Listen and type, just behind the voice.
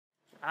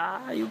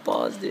You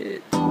paused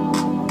it.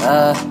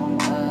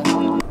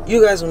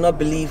 You guys will not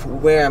believe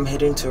where I'm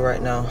heading to right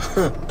now.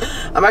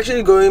 I'm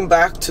actually going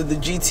back to the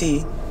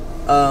GT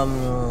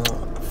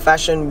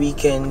Fashion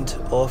Weekend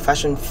or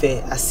Fashion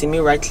Fair, as Simi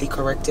rightly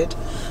corrected.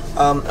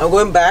 I'm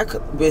going back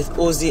with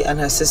Ozzy and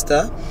her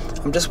sister.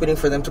 I'm just waiting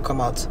for them to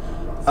come out.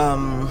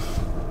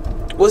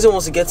 Ozzy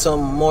wants to get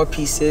some more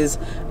pieces,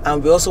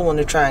 and we also want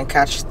to try and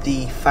catch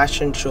the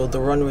fashion show, the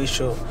runway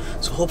show.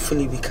 So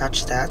hopefully we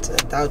catch that.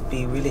 That would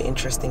be really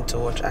interesting to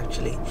watch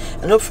actually.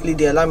 And hopefully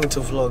they allow me to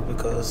vlog,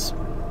 because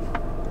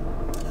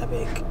I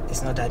beg,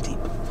 it's not that deep.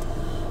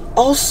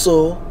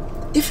 Also,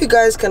 if you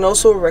guys can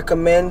also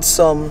recommend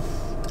some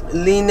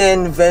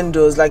linen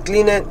vendors, like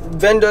linen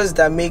vendors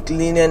that make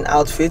linen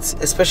outfits,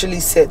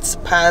 especially sets,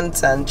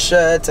 pants and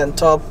shirts and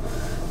top.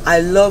 I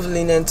love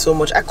linen so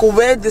much. I could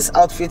wear this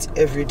outfit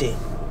every day,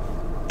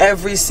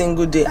 every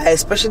single day. I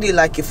especially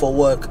like it for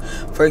work.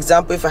 For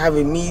example, if I have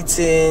a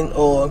meeting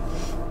or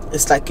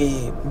it's like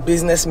a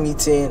business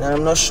meeting and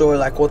I'm not sure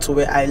like what to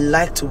wear, I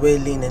like to wear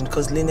linen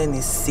because linen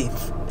is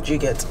safe. Do you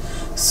get?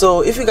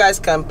 So if you guys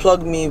can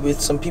plug me with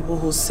some people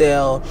who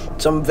sell,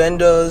 some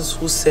vendors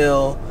who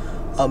sell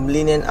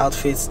linen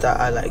outfits that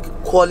are like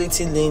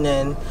quality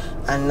linen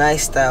and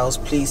nice styles,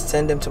 please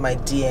send them to my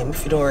DM.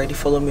 If you don't already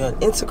follow me on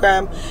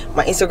Instagram,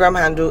 my Instagram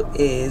handle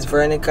is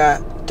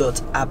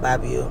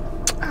veronica.ababio,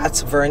 at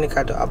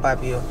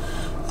veronica.ababio.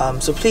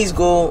 So please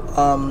go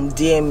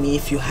DM me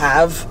if you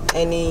have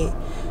any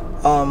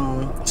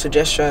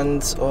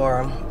suggestions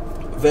or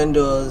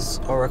vendors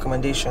or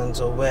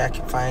recommendations, or where I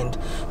can find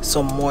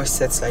some more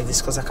sets like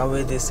this, because I can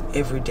wear this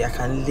every day. I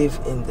can live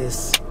in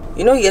this.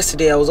 You know,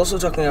 yesterday I was also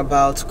talking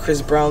about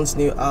Chris Brown's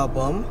new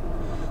album.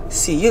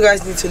 See, you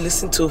guys need to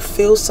listen to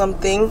Feel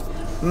Something,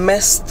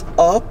 Messed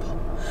Up.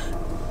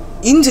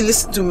 You need to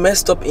listen to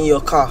Messed Up in your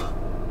car.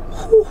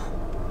 Whew.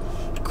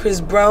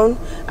 Chris Brown,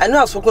 I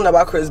know I've spoken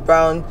about Chris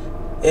Brown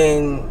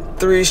in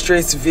 3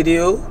 straight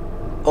video,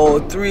 or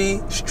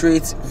 3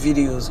 straight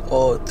videos,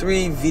 or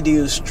 3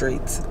 videos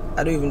straight.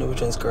 I don't even know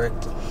which one is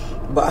correct.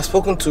 But I've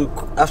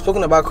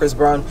spoken about Chris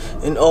Brown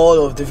in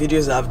all of the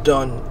videos I've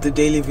done, the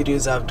daily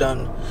videos I've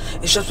done.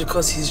 It's just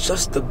because he's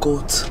just the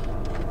GOAT.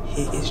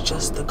 He is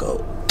just the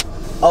GOAT.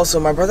 Also,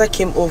 my brother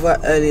came over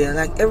earlier.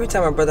 Like every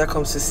time my brother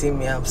comes to see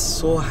me, I'm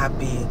so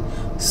happy.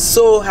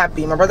 So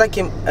happy. My brother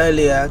came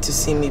earlier to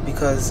see me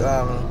because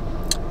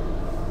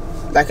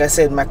like I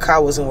said, my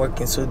car wasn't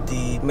working. So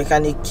the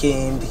mechanic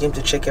came, they came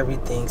to check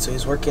everything. So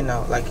it's working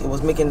now. Like it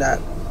was making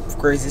that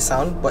crazy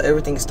sound, but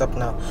everything is stopped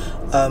now.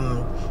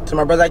 So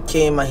my brother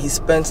came and he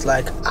spent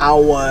like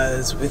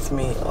hours with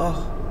me.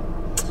 Oh,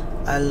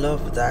 I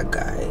love that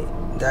guy.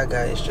 That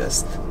guy is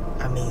just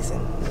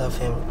amazing. Love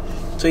him.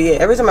 So yeah,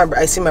 every time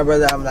I see my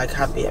brother, I'm like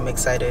happy, I'm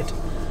excited.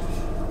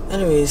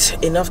 Anyways,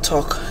 enough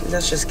talk.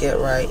 Let's just get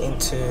right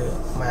into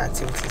my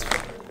activities.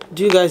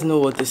 Do you guys know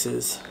what this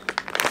is?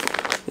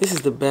 This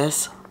is the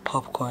best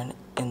popcorn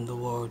in the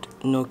world,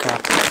 no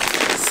cap.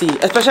 See,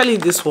 especially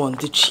this one,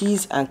 the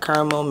cheese and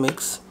caramel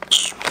mix.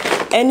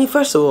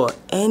 First of all,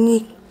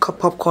 any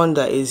popcorn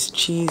that is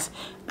cheese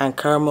and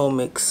caramel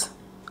mix.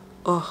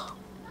 Oh.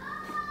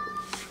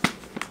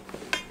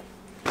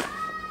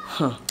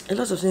 A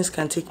lot of things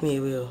can take me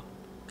away.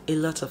 A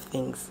lot of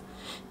things,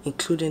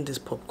 including this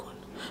popcorn,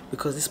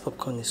 because this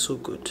popcorn is so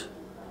good.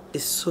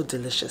 It's so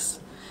delicious.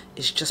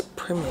 It's just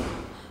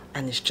premium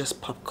and it's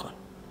just popcorn.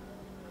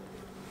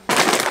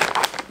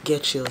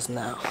 Get chills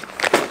now.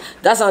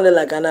 That sounded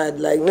like an ad,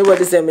 like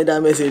nobody sent me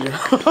that message.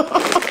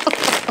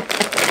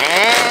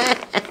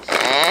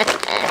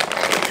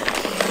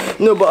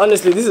 No, but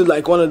honestly, this is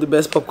like one of the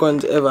best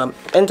popcorns ever.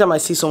 Anytime I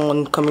see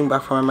someone coming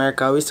back from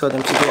America, I always tell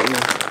them to get me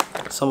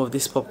some of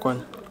this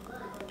popcorn.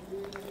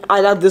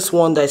 Either this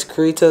one that is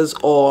Creators,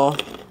 or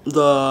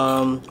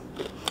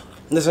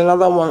there's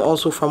another one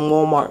also from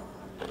Walmart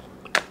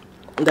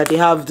that they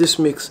have this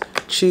mix,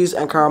 cheese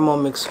and caramel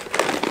mix.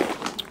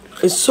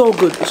 It's so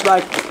good. It's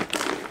like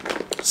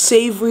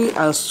savory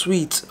and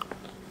sweet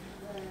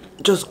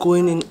just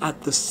going in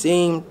at the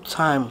same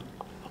time.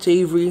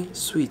 Savory,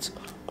 sweet.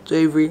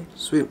 Savory,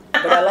 sweet.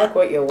 But I like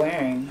what you're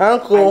wearing.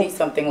 Uncle, I need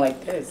something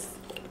like this.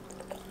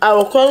 I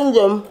was telling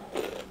them,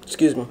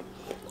 excuse me,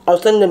 I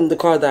was telling them in the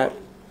car that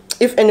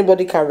if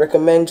anybody can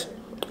recommend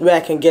where I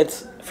can get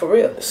for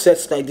real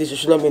sets like this, you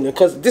should let me know,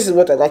 because this is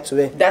what I like to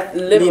wear. That's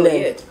literally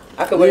it.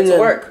 I could wear it to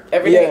work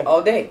every day,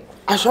 all day.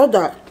 I saw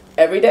that.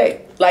 Every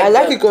day. Like I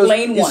like the it because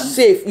plain it's ones.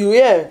 safe.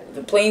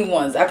 The plain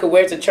ones. I could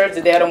wear it to church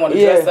the day I don't want to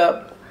dress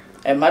up.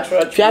 And my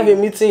church. If you have a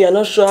meeting, you're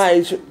not sure how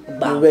you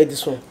wear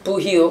this one.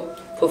 Put heel,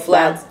 put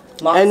flats,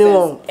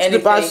 anyone,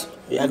 slippers,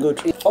 yeah,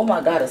 good. Oh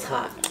my God, it's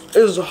hot.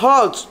 It's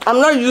hot.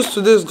 I'm not used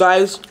to this,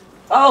 guys.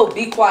 Oh,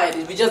 be quiet.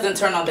 We just didn't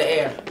turn on the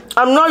air.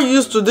 I'm not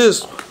used to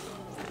this.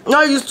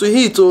 Not used to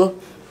heat, oh.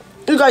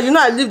 You guys, you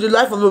know I live the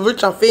life of a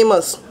rich and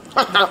famous.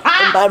 In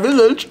my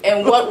village.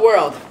 In what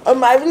world? In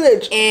my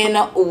village. In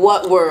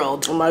what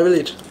world? In my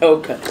village.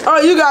 Okay. Oh,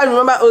 you guys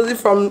remember Ozzy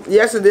from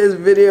yesterday's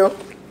video?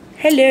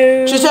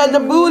 Hello. She said the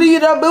booty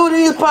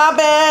is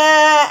popping.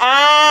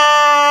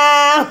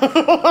 Ah.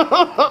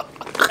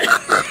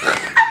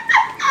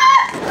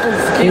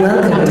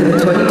 Welcome to the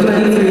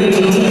 2023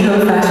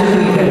 GTCO Fashion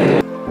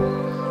Wknd.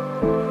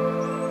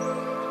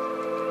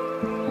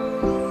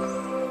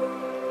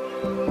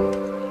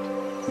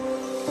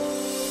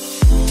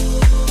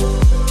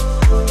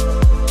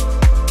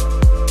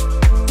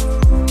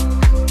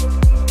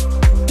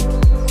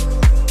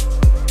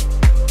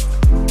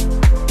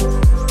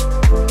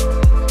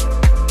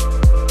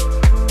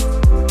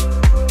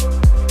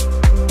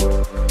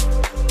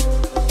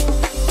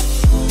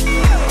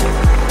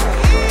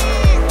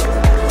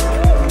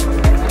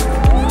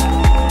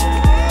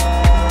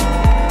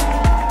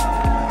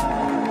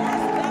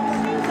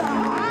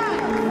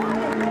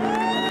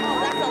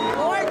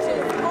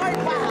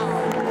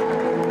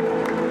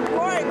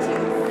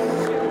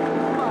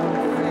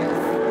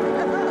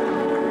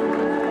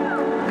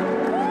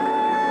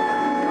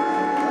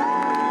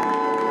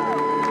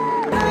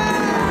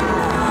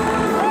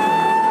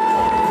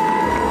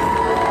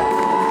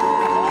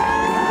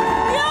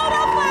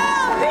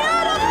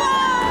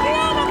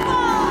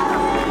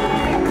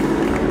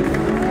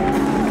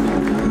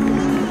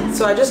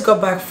 So I just got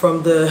back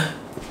from the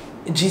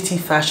GT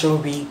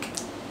Fashion Week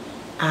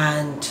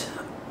and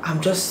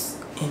I'm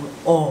just in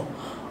awe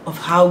of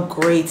how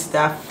great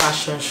that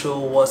fashion show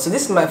was. So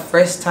this is my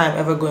first time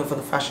ever going for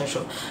the fashion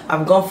show.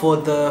 I've gone for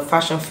the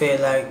fashion fair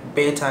like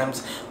bare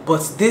times,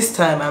 but this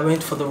time I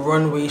went for the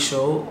runway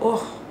show.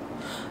 Oh,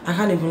 I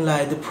can't even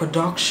lie. The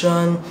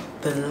production,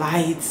 the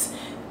lights,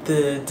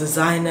 the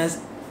designers,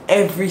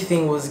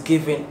 everything was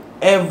given.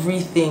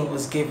 Everything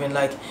was given.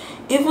 Like,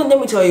 even, let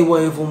me tell you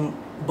what even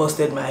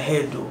busted my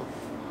head though.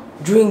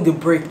 During the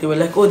break, they were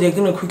like, oh, they're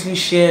gonna quickly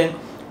share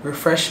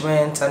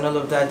refreshments and all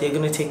of that. They're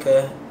gonna take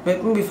a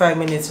maybe 5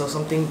 minutes or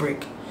something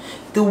break.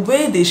 The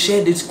way they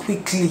shared it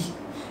quickly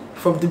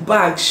from the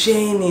bag,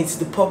 sharing it,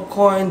 the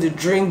popcorn, the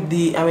drink,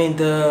 the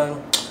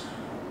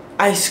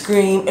ice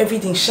cream,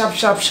 everything sharp.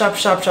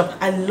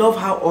 I love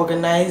how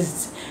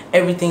organized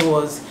everything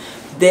was.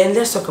 Then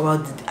let's talk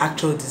about the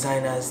actual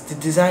designers. The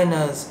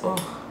designers, oh,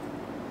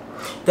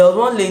 there was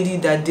one lady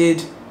that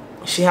did,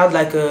 she had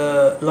like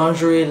a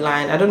lingerie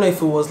line. I don't know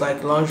if it was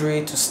like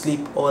lingerie to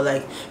sleep or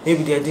like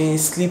maybe they're doing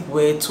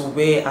sleepwear to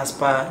wear as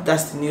per,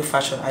 that's the new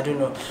fashion, I don't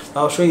know. But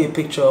I'll show you a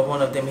picture of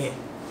one of them here.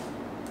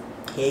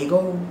 Here you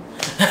go.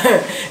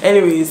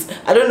 Anyways,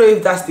 I don't know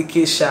if that's the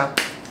case, Sha.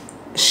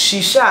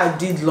 She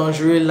did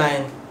lingerie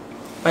line.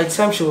 By the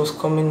time she was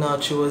coming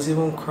out, she was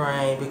even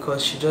crying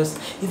because she just,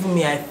 even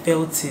me, I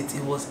felt it.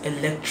 It was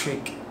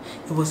electric.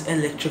 It was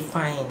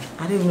electrifying.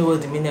 I don't even know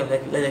what the meaning of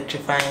like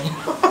electrifying.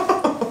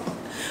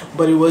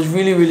 But it was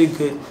really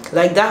good.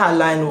 Like, that her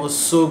line was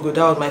so good.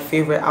 That was my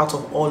favorite out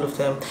of all of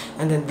them.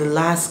 And then the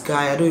last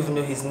guy, I don't even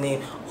know his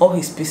name. All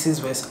his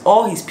pieces were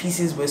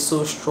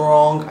so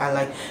strong and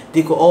like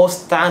they could all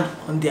stand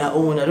on their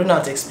own. I don't know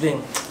how to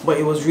explain, but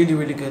it was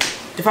really good.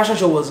 The fashion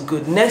show was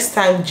good. Next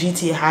time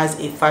GT has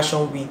a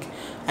fashion week,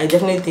 I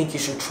definitely think you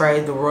should try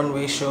the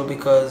runway show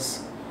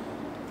because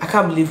I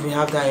can't believe we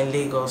have that in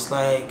Lagos.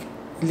 Like,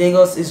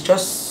 Lagos is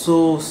just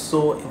so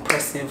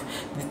impressive.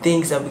 The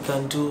things that we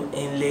can do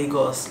in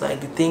Lagos, like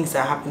the things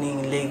that are happening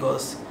in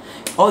Lagos.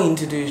 All you need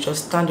to do is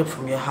just stand up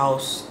from your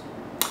house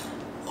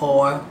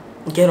or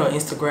get on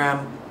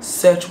Instagram,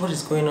 search what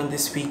is going on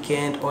this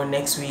weekend or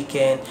next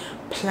weekend,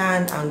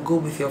 plan and go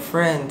with your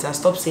friends and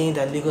stop saying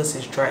that Lagos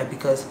is dry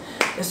because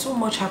there's so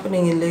much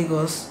happening in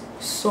Lagos,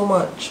 so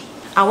much.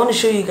 I want to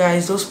show you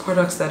guys those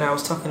products that I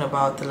was talking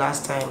about the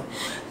last time.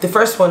 The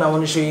first one I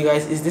want to show you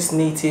guys is this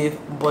native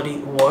body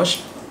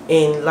wash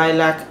in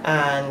lilac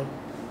and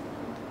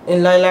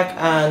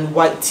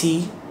white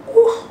tea.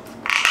 Ooh.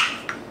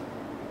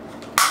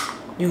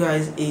 You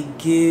guys, it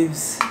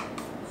gives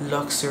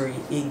luxury,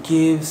 it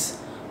gives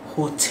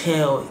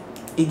hotel,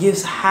 it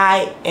gives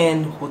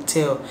high-end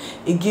hotel,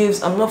 it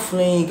gives, I'm not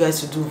fooling you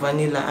guys to do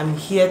vanilla, I'm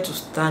here to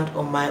stand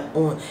on my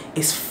own.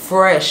 It's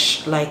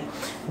fresh. Like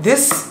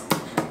this,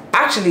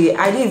 actually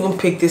I didn't even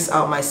pick this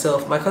out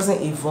myself. My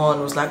cousin Yvonne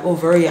was like, oh,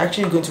 Very, you're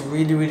actually going to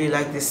really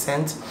like this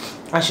scent,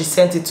 and she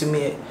sent it to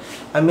me.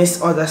 I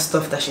missed other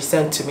stuff that she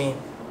sent to me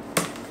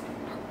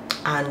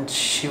and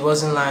she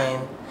wasn't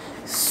lying.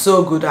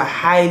 So good. I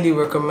highly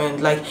recommend.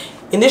 Like,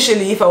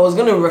 initially, if I was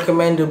going to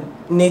recommend a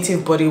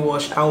native body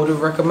wash, I would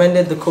have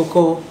recommended the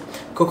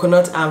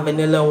coconut and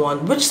vanilla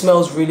one, which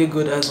smells really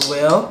good as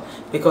well,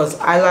 because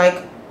I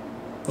like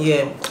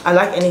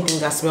anything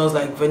that smells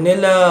like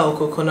vanilla or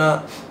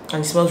coconut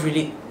and it smells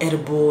really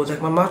edible.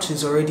 Like, my mouth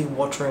is already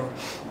watering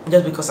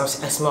just because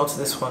I smelled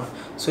this one.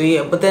 So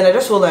yeah, but then I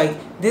just feel like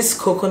this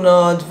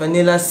coconut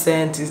vanilla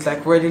scent is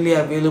like readily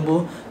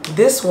available.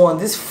 This one,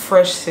 this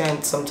fresh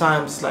scent,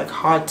 sometimes it's like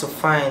hard to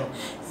find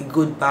a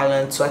good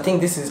balance. So I think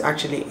this is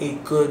actually a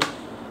good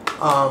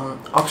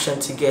option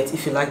to get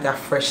if you like that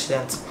fresh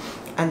scent.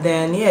 And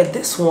then yeah,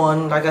 this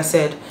one, like I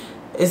said,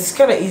 it's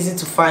kind of easy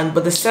to find,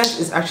 but the scent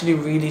is actually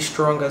really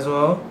strong as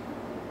well.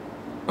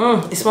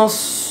 It smells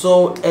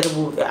so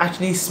edible. It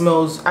actually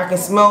smells, I can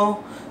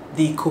smell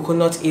the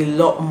coconut a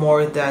lot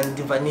more than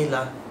the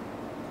vanilla.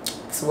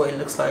 This is what it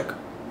looks like.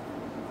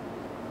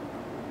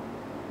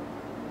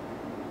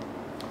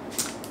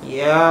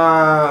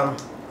 Yeah,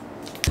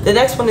 The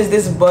next one is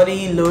this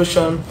body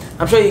lotion.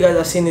 I'm sure you guys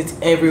have seen it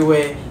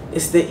everywhere.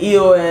 It's the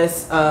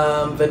EOS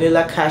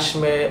vanilla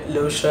cashmere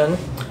lotion,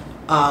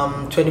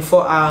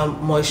 24-hour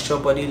moisture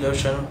body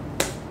lotion.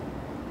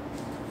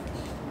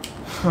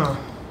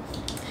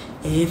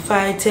 If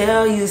I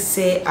tell you,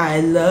 say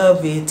I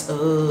love it,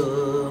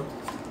 oh,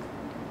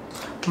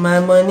 my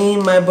money,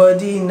 my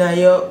body, now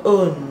your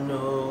own,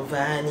 no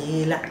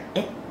vanilla.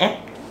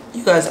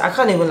 You guys, I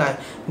can't even lie.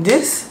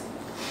 This,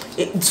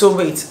 so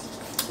wait,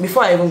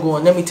 before I even go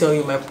on, let me tell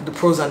you the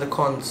pros and the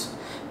cons.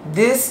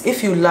 This,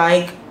 if you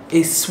like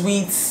a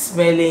sweet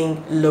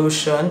smelling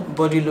lotion,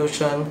 body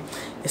lotion,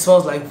 it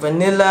smells like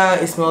vanilla,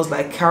 it smells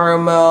like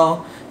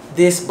caramel,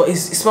 but it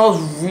smells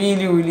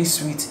really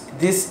sweet.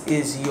 This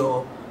is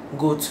your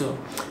go-to.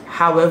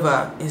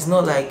 However, it's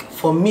not like,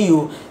 for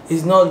me,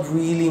 it's not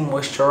really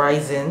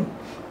moisturizing.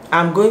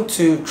 I'm going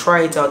to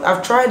try it out.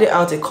 I've tried it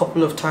out a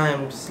couple of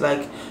times,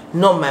 like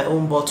not my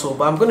own bottle,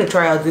 but I'm going to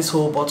try out this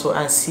whole bottle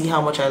and see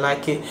how much I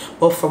like it.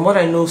 But from what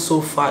I know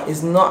so far,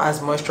 it's not as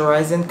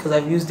moisturizing, because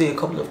I've used it a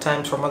couple of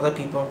times from other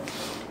people.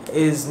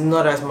 It's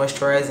not as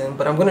moisturizing,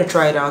 but I'm going to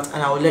try it out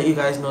and I will let you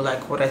guys know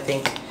like what I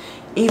think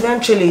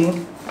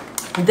eventually.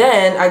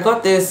 Then I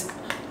got this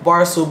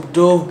bar soap,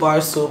 Dove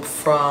bar soap,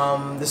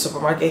 from the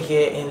supermarket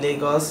here in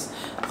Lagos.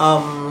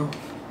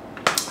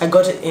 I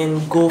got it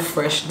in Go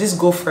Fresh. This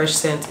Go Fresh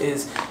scent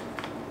is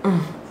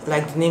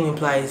like the name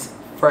implies,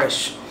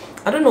 fresh.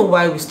 I don't know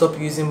why we stopped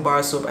using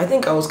bar soap. I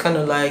think I was kind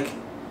of like,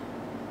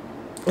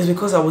 it's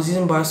because I was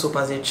using bar soap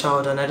as a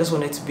child and I just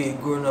wanted to be a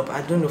grown-up.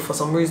 I don't know, for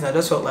some reason I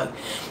just felt like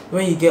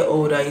when you get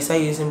older you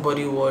start using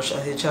body wash.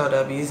 As a child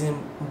I'd be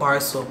using bar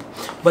soap,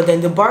 but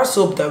then the bar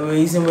soap that we were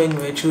using when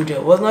we were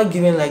children was not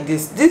giving like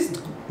this.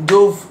 This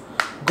Dove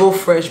Go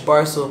Fresh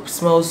bar soap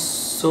smells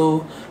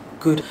so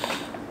good.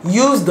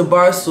 Use the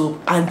bar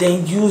soap and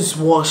then use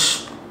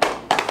wash,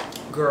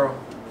 girl.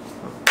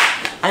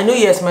 I know,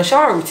 yes, my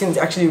shower routine is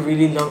actually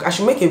really long. I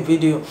should make a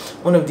video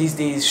one of these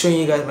days showing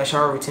you guys my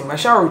shower routine. My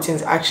shower routine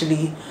is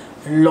actually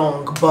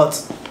long, but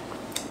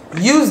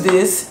use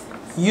this,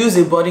 use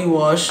a body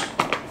wash,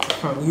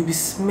 you'll be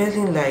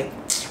smelling like,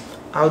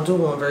 I'll do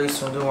one very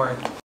soon, don't worry.